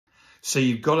So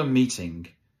you've got a meeting,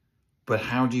 but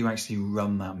how do you actually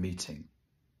run that meeting?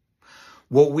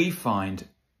 What we find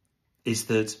is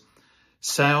that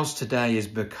sales today has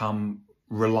become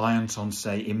reliant on,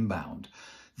 say, inbound.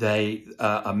 A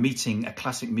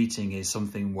classic meeting is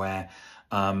something where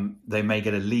they may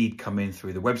get a lead come in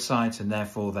through the website, and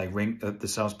therefore the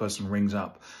salesperson rings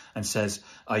up and says,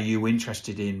 "Are you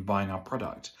interested in buying our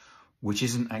product?" Which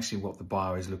isn't actually what the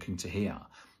buyer is looking to hear.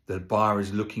 The buyer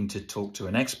is looking to talk to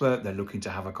an expert. They're looking to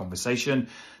have a conversation.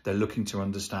 They're looking to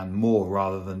understand more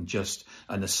rather than just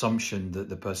an assumption that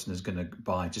the person is going to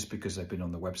buy just because they've been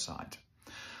on the website.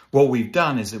 What we've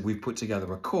done is that we've put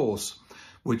together a course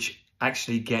which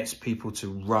actually gets people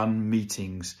to run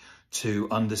meetings to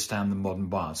understand the modern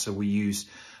buyer. So we use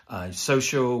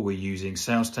social, we're using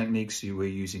sales techniques, we're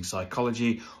using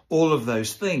psychology, all of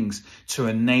those things to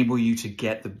enable you to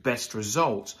get the best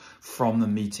results from the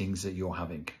meetings that you're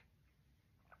having.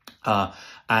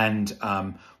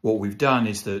 What we've done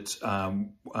is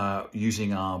that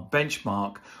using our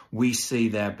benchmark, we see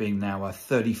there being now a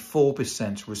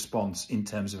 34% response in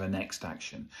terms of a next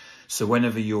action. So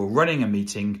whenever you're running a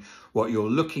meeting, what you're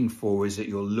looking for is that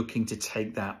you're looking to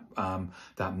take that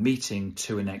meeting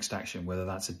to a next action, whether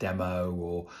that's a demo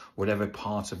or whatever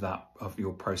part of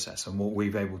your process. And what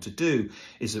we've been able to do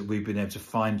is that we've been able to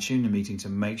fine tune the meeting to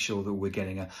make sure that we're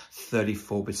getting a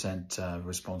 34%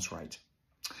 response rate.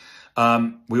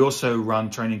 We also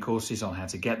run training courses on how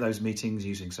to get those meetings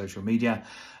using social media.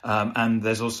 And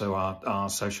there's also our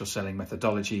social selling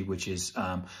methodology, which is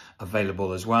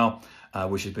available as well,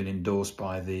 which has been endorsed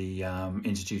by the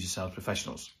Institute of Sales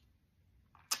Professionals.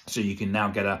 So you can now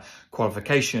get a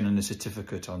qualification and a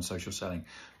certificate on social selling,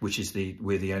 which is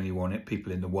we're the only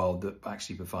people in the world that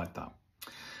actually provide that.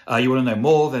 You want to know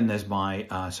more, then there's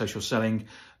my social selling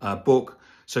book,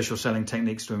 Social Selling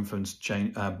Techniques to Influence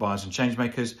Buyers and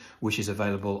Changemakers, which is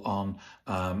available on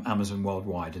Amazon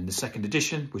worldwide. And the second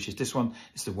edition, which is this one,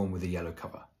 is the one with the yellow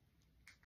cover.